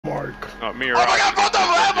Oh, me or Oh my God, both of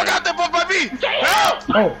them! I forgot they both by me! Help!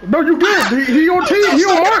 Oh, no, you good. He on team. He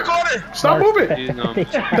on mark. Stop moving.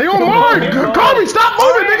 They on mark. Kobe, stop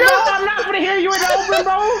moving, Bro, nigga. I'm not gonna hear you in the open,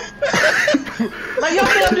 bro. Like, y'all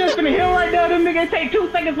think I'm just gonna heal right now? Them niggas take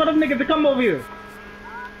 2 seconds for them niggas to come over here.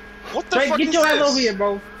 What the Trey, fuck get is your ass this? over here,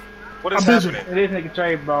 bro. What is I'm busy. happening? This nigga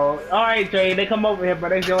Trey, bro. Alright, Trey, they come over here, bro.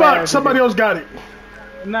 They your Fuck, ass somebody else got it.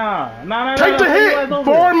 Nah. Take the hit.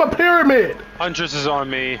 Form a pyramid. Huntress is on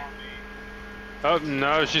me. Oh,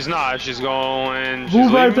 no, she's not. She's going. She's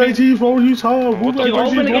Move like leaving me. that, for you time. Move like You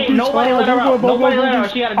open the gate. Nobody let her out. Nobody let her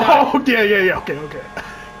out. She gotta die. Oh, yeah. Okay.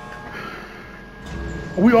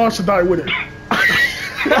 We all should die with it.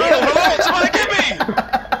 Hello, somebody get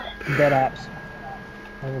me! Dead ops.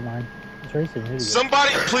 Never mind. It's racing. Here you go.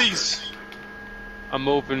 Somebody, please. I'm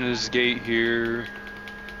opening this gate here.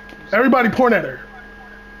 Everybody point at her.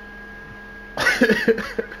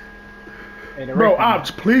 Hey, Bro,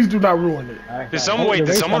 ops, please do not ruin it. Did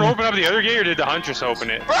someone open up the other gate or did the Huntress open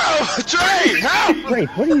it? Bro, Trey, help! Wait,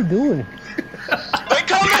 what are you doing? They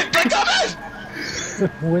coming! They coming!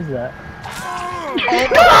 Who is that? Oh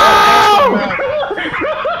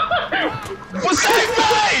no! Well, save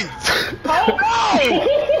me! Oh no!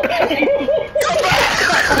 Come back!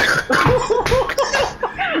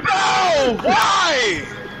 No! Why?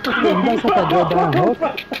 You guys got that dead down hook?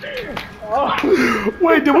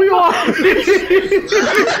 Wait, did we all?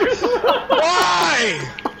 Why?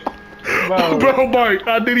 Bro, Mark,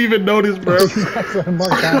 I didn't even notice, bro. That's a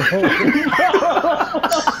mark down hook.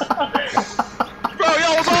 Bro,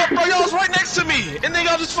 y'all was right next to me, and then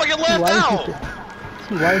y'all just fucking left out.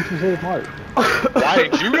 Why didn't you save Mark? Why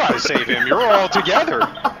did you guys save him? You're all together.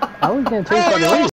 I was gonna take Bro, that away.